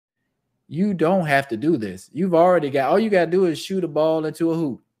you don't have to do this. You've already got all you got to do is shoot a ball into a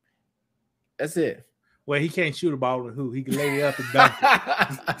hoop. That's it. Well, he can't shoot a ball in the hoop. He can lay it up and dunk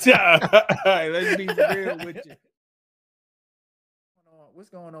it. All right, let's be real with you. What's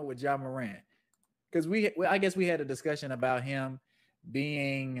going on with Ja Morant? Because I guess we had a discussion about him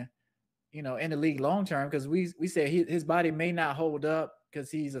being, in the league long term. Because we said his body may not hold up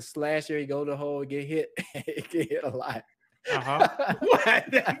because he's a slasher. He go to the hole, get hit, get hit a lot.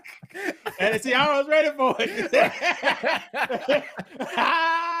 What? And see, I was ready for it.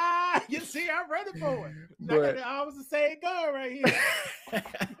 You see, I'm ready for it. But, I was the same guy right here.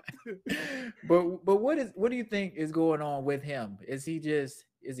 but what do you think is going on with him? Is he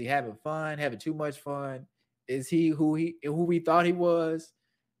having fun, having too much fun? Is he who we thought he was?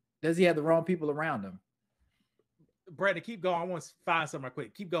 Does he have the wrong people around him? Brandon, keep going. I want to find something right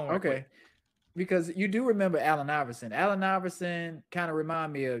quick. Keep going. Okay. Quick. Because you do remember Allen Iverson. Allen Iverson kind of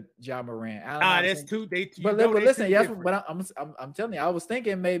remind me of Ja Morant. That's two. But listen, yes, but I'm telling you, I was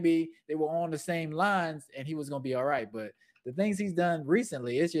thinking maybe they were on the same lines and he was gonna be all right. But the things he's done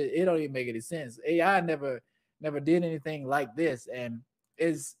recently, it don't even make any sense. AI never did anything like this. And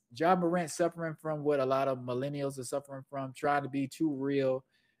is Ja Morant suffering from what a lot of millennials are suffering from, trying to be too real,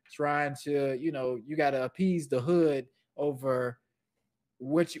 trying to, you got to appease the hood over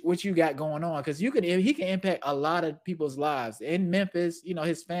what you got going on, because he can impact a lot of people's lives in Memphis,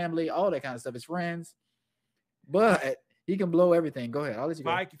 his family, all that kind of stuff, his friends, but he can blow everything. Go ahead, I'll let you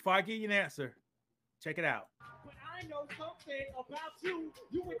go. Before I give you an answer, check it out. But I know something about you.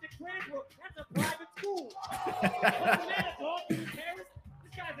 You went to Cranbrook. That's a private school. What's the matter, dog? You Paris?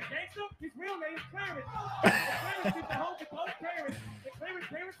 This guy's a gangster. His real name is Clarence. Clarence is the home to both parents. The Clarence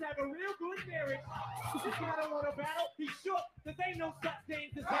parents have a real good marriage. This guy don't want to battle. He's shook. There ain't no such thing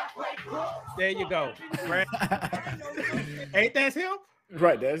as halfway crook. There you go. Ain't that him?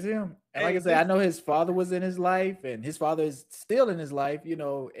 Right, that's him. And like I said, I know his father was in his life, and his father is still in his life, in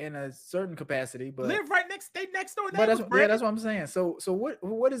a certain capacity. But live right next door. But that's what I'm saying. So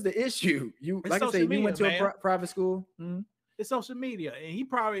what is the issue? You like I say, you went to a private school. Mm-hmm. It's social media, and he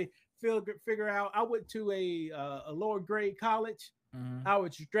probably figure out. I went to a lower grade college. Mm-hmm. I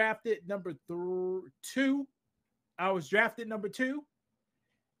was drafted number 2. I was drafted number 2.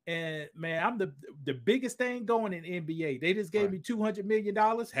 And man, I'm the biggest thing going in NBA. They just gave me $200 million.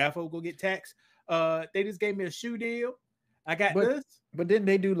 Half of it go get taxed. They just gave me a shoe deal. I got this. But didn't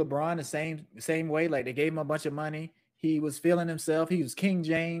they do LeBron the same way? Like they gave him a bunch of money. He was feeling himself. He was King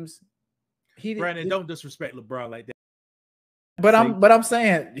James. Brandon, don't disrespect LeBron like that. But I'm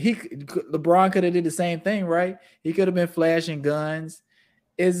saying LeBron could have did the same thing, right? He could have been flashing guns.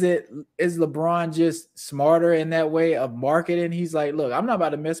 Is LeBron just smarter in that way of marketing? He's like, look, I'm not about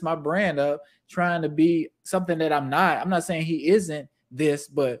to mess my brand up trying to be something that I'm not. I'm not saying he isn't this,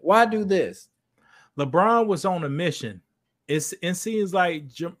 but why do this? LeBron was on a mission. It seems like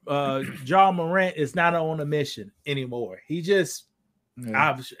Ja Morant is not on a mission anymore. He just,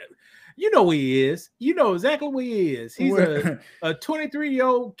 you know who he is. You know exactly who he is. He's a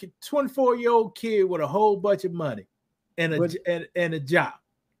 23-year-old, 24-year-old kid with a whole bunch of money and a job.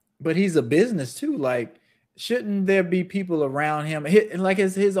 But he's a business too. Like, shouldn't there be people around him? Like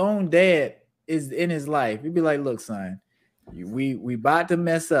his own dad is in his life. He'd be like, look, son, we about to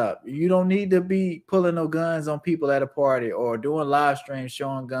mess up. You don't need to be pulling no guns on people at a party or doing live streams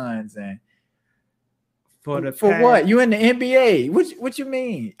showing guns. And for what? You in the NBA? What you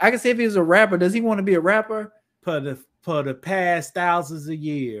mean? I can say if he was a rapper, does he want to be a rapper? For the past thousands of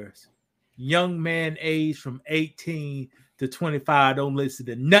years, young man aged from 18 to 25 don't listen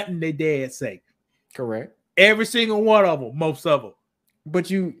to nothing their dad say. Correct. Every single one of them, most of them.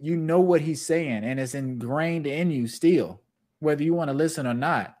 But you know what he's saying, and it's ingrained in you still, whether you want to listen or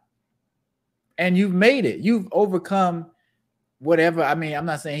not. And you've made it. You've overcome whatever. I mean, I'm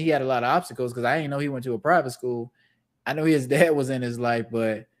not saying he had a lot of obstacles because I didn't know he went to a private school. I know his dad was in his life,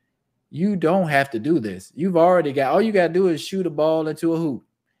 but you don't have to do this. You've already got, all you got to do is shoot a ball into a hoop.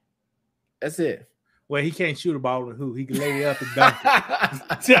 That's it. Well, he can't shoot a ball in the hoop. He can lay it up and dunk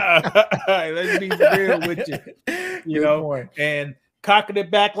it. All right, let's be real with you. You know, point. And cocking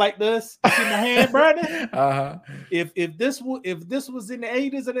it back like this. You see my hand, Brandon? Uh-huh. If this was in the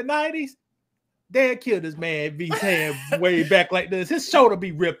 80s or the 90s, they'd kill this man if he's hand way back like this. His shoulder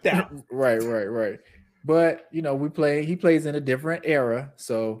be ripped out. Right. But he plays in a different era,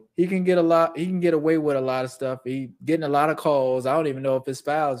 so he can get away with a lot of stuff. He getting a lot of calls. I don't even know if it's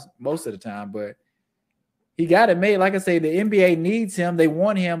fouls most of the time, but he got it made. Like I say, the NBA needs him. They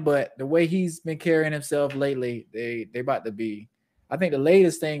want him, but the way he's been carrying himself lately, they about to be. I think the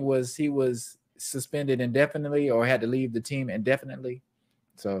latest thing was he was suspended indefinitely or had to leave the team indefinitely.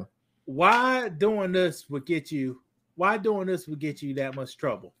 So Why doing this would get you? Why doing this would get you that much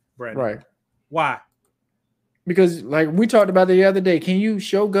trouble, Brandon? Right. Why? Because like we talked about the other day, can you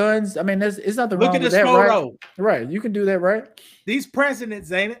show guns? I mean, it's nothing Look wrong at with this that, photo. right? You can do that, right? These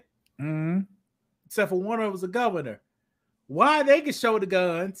presidents, ain't it? Mm-hmm. Except for one of them was a governor. Why they can show the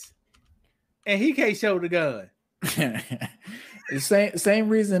guns and he can't show the gun? The same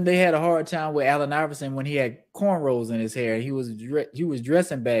reason they had a hard time with Allen Iverson when he had cornrows in his hair. He was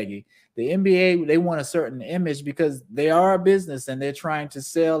dressing baggy. The NBA, they want a certain image because they are a business and they're trying to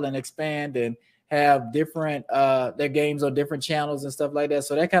sell and expand and have different their games on different channels and stuff like that.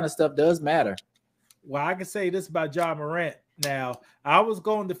 So that kind of stuff does matter. Well, I can say this about Ja Morant. Now, I was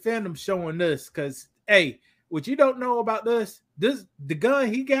going to defend him showing this because, hey, what you don't know about this the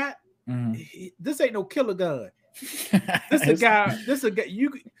gun he got, this ain't no killer gun. This a guy.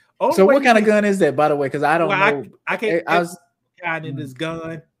 You. So what kind of gun is that, by the way? Because I don't know. I can't. I was kind in this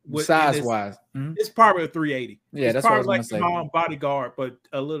gun. Size wise, it's probably a 380. Yeah, it's that's probably what I was like my bodyguard, but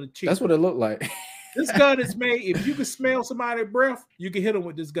a little cheap. That's what it looked like. This gun is made. If you can smell somebody's breath, you can hit them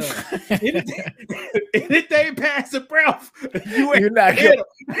with this gun. Anything past the breath, you're not hit them.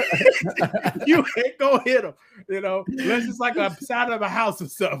 You ain't gonna hit them. You know, unless it's like a side of a house or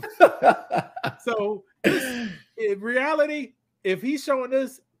something. So, in reality, if he's showing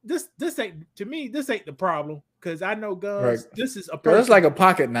this ain't to me. This ain't the problem because I know guns. Right. This is a person. That's like a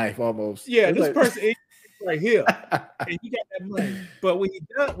pocket knife almost. Yeah, it's this like... person is right here, and he got that money. But what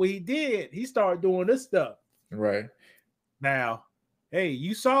he did, he started doing this stuff. Right now, hey,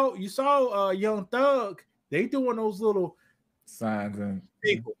 you saw Young Thug. They doing those little signs and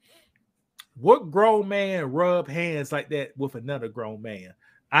people. What grown man rub hands like that with another grown man?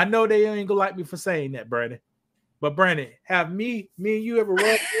 I know they ain't gonna like me for saying that, Brandon. But Brandon, have me and you ever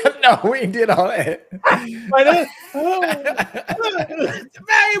rubbed? No, we did all that. Man,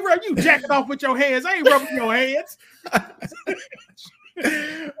 bro, you jacking off with your hands. I ain't rubbing your hands.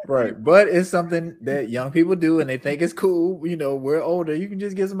 Right, but it's something that young people do, and they think it's cool. You know, we're older. You can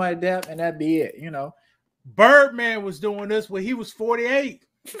just get somebody a dap, and that be it. You know, Birdman was doing this when he was 48,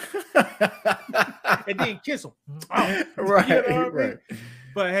 and then kiss him. Oh, right, you know what right. I mean?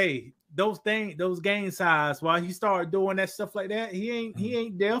 But hey. Those game size, while he started doing that stuff like that, he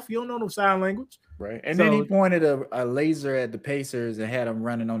ain't deaf. He don't know no sign language. Right. And then he pointed a laser at the Pacers and had them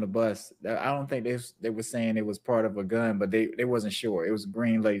running on the bus. I don't think they were saying it was part of a gun, but they wasn't sure. It was a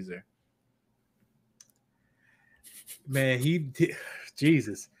green laser. Man,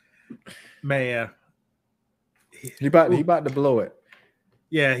 Jesus. Man. He about to blow it.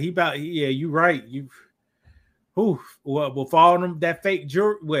 Yeah, you're right. Well, with all them that fake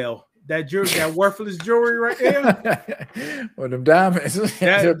jewelry, that worthless jewelry right there. Well, them diamonds.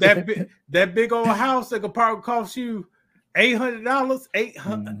 that big old house that could probably cost you $800,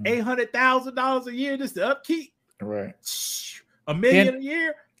 $800,000 a year just to upkeep. Right. $1 million a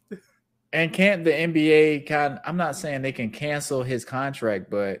year. And can't the NBA I'm not saying they can cancel his contract,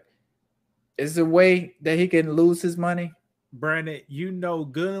 but is there a way that he can lose his money? Brandon, you know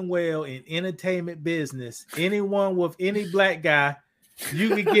good and well in entertainment business, anyone with any black guy, you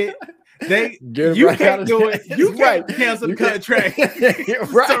can get you right can't do it. You can't cancel the contract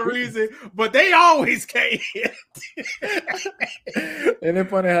for some reason, but they always can. And it's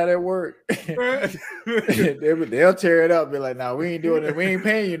funny how that works. They'll tear it up, be like, "No, we ain't doing it. We ain't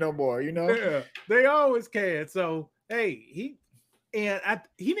paying you no more." You know, yeah, they always can. So hey, he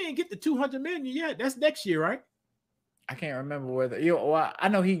didn't get the $200 million yet. That's next year, right? I can't remember whether I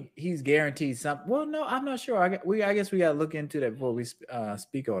know he's guaranteed something. Well, no, I'm not sure. I guess we got to look into that before we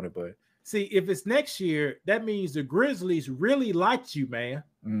speak on it. But see, if it's next year, that means the Grizzlies really liked you, man.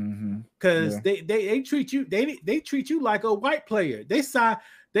 Because they treat you they treat you like a white player. They sign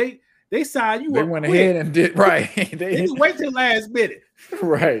you. They went ahead and did right. they just wait till the last minute.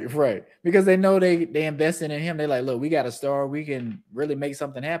 Right. Because they know they invested in him. They're like, look, we got a star. We can really make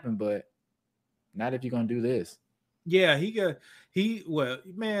something happen, but not if you're gonna do this. Yeah,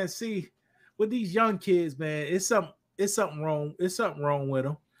 man, see, with these young kids, man, it's something wrong. It's something wrong with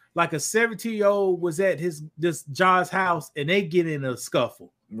them. Like a 17-year-old was at this Ja's house and they get in a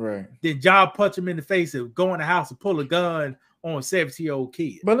scuffle. Right. Then Ja punch him in the face and go in the house and pull a gun on a 17-year-old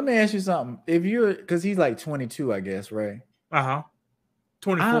kid. But let me ask you something. Because he's like 22, I guess, right?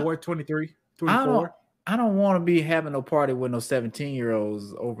 24, 23, 24. I don't want to be having no party with no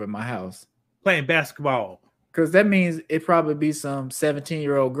 17-year-olds over at my house. Playing basketball. Because that means it probably be some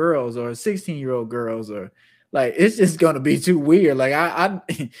 17-year-old girls or 16-year-old girls, or like it's just gonna be too weird. Like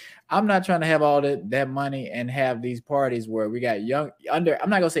I'm not trying to have all that money and have these parties where we got I'm not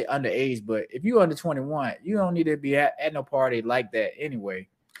gonna say underage, but if you're under 21, you don't need to be at no party like that anyway.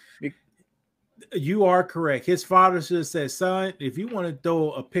 You are correct. His father should have said, son, if you want to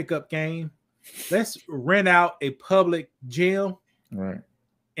throw a pickup game, let's rent out a public gym, right,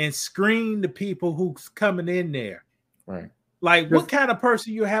 and screen the people who's coming in there. Right. Like, what kind of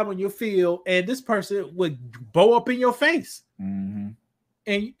person you have on your field, and this person would bow up in your face. Mm-hmm.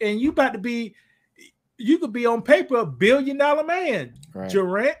 And you about to be, you could be on paper $1 billion man. Right.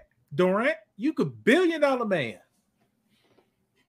 Durant, you could $1 billion man.